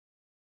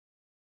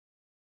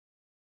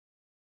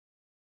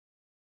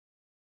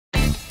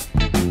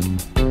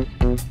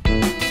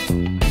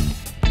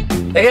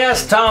Hey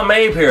guys, Tom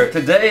Mabe here.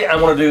 Today I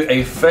want to do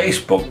a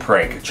Facebook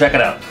prank. Check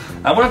it out.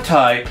 I want to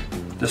type,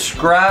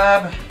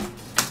 describe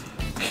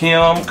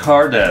Kim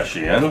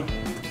Kardashian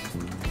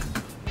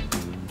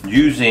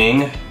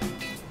using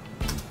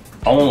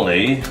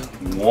only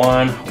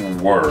one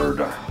word.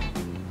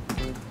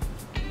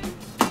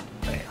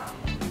 Bam.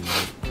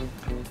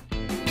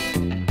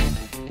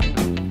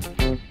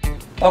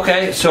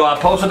 Okay, so I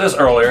posted this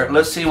earlier.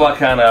 Let's see what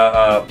kind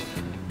of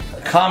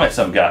comments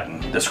I've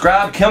gotten.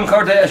 Describe Kim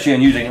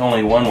Kardashian using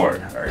only one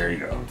word. All right, here you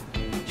go.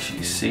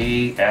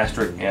 She's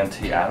asterisk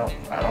NT. I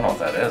don't know what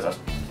that is.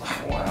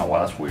 Wow,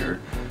 that's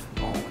weird.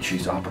 Oh,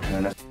 she's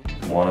opportunist,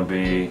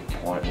 wannabe,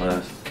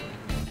 pointless,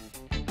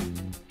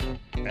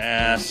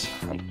 ass,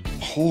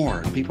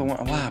 whore. People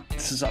want. Wow,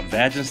 this is a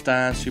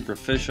Vaginstein,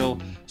 superficial,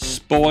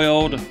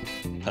 spoiled,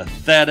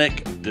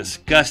 pathetic,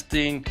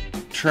 disgusting,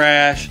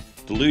 trash,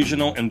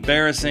 delusional,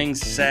 embarrassing,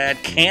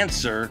 sad,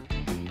 cancer,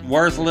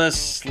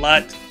 worthless,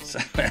 slut.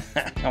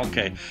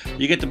 Okay,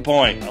 you get the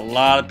point. A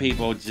lot of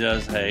people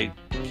just hate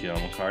Kim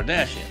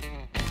Kardashian.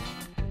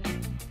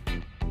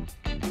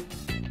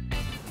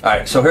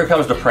 Alright, so here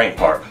comes the prank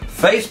part.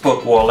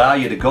 Facebook will allow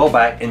you to go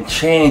back and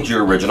change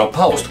your original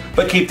post,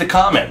 but keep the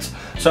comments.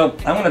 So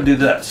I'm going to do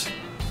this.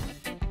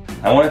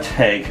 I want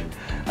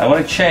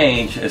to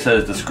change, it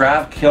says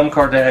describe Kim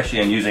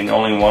Kardashian using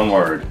only one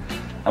word.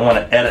 I want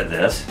to edit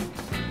this,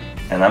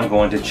 and I'm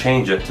going to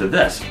change it to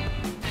this.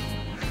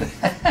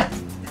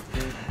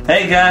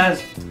 Hey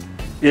guys,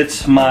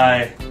 it's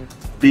my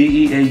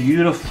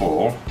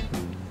beautiful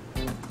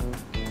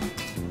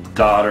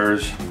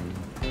daughter's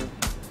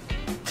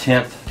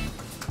 10th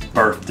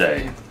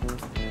birthday.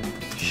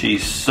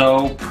 She's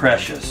so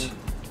precious.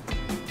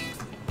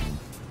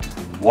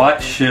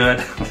 What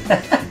should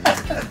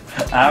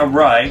I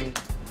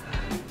write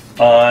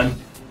on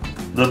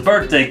the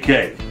birthday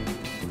cake?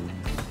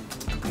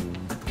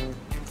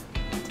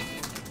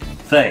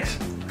 Thanks.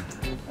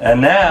 And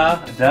now,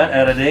 done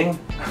editing.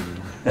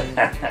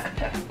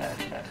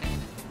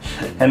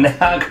 And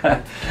now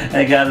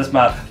I got this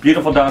my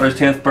beautiful daughter's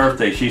 10th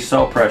birthday. She's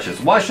so precious.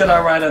 What should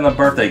I write on the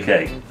birthday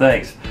cake?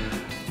 Thanks.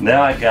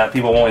 Now I got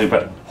people wanting to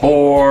put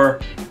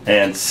whore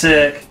and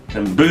sick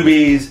and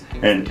boobies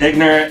and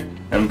ignorant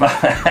and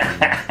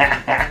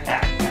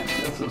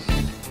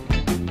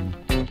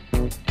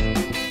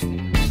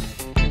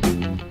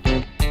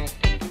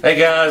Hey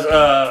guys,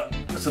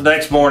 it's the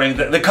next morning.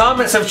 The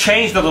comments have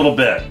changed a little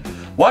bit.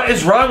 What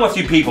is wrong with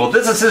you people?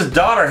 This is his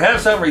daughter.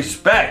 Have some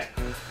respect.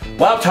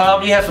 Wow,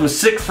 Tom, you have some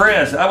sick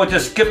friends. I would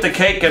just skip the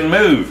cake and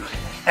move.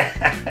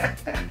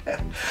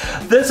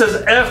 This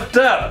is effed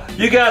up.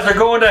 You guys are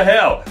going to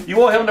hell. You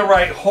want him to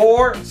write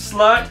whore,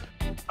 slut,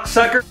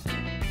 sucker,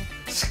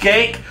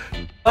 skank,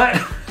 what?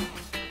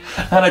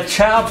 On a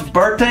child's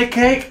birthday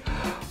cake?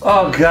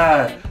 Oh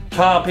God.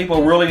 Tom,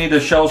 people really need to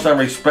show some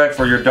respect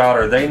for your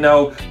daughter. They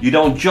know you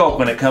don't joke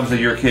when it comes to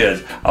your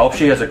kids. I hope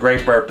she has a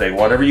great birthday.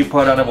 Whatever you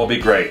put on it will be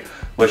great.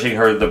 Wishing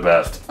her the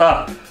best.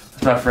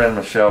 That's my friend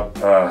Michelle.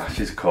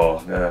 She's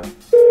cool. Yeah.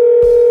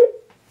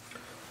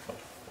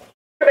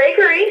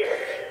 Bakery.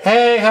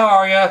 Hey, how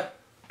are you?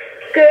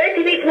 Good.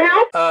 Do you need some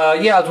help?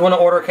 Yeah, I just want to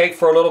order a cake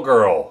for a little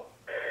girl.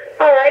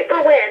 All right.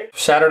 For when?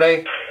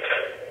 Saturday?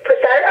 For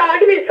Saturday? Oh, I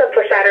can do some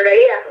for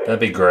Saturday. Yeah. That'd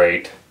be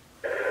great.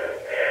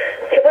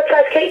 Okay. What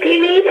size cake do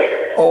you need?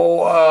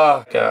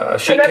 Oh,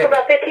 sheet Enough cake. for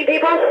about 15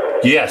 people?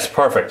 Yes,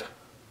 perfect.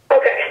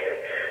 Okay.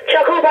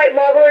 Chocolate, white,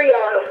 marble, or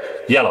yellow?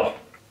 Yellow.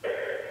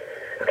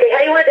 Okay.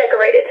 How you want to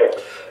decorate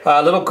it?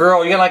 Little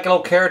girl, you got like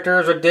little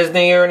characters or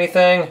Disney or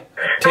anything?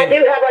 I do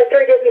have like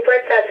 3 Disney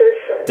princesses.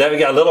 Then we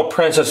got a little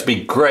princess would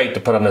be great to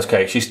put on this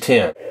cake. She's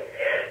 10.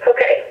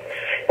 Okay.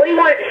 What do you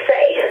want it to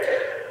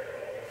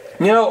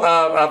say? You know,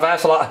 I've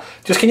asked a lot.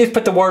 Just can you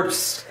put the word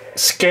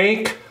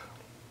skank?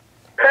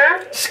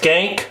 Huh?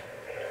 Skank?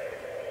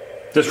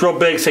 Just real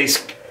big, say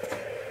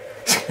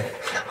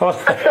I'm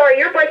sorry,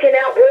 you're breaking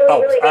out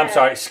really bad. I'm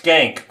sorry,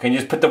 skank. Can you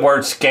just put the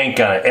word skank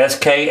on it?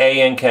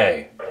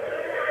 S-K-A-N-K.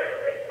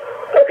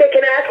 Okay,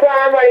 can I ask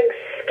why I'm writing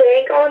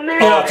skank on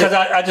there? You know, because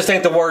I just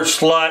think the word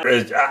slut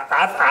is,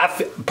 I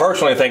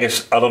personally think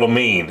it's a little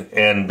mean.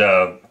 And,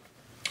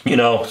 you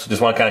know, so just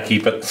want to kind of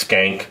keep it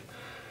skank.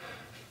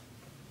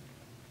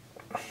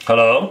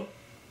 Hello?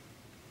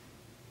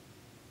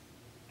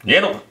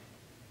 Yellow.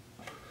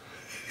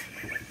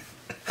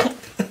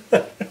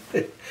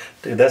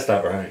 Dude, that's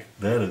not right.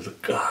 That is a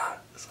God.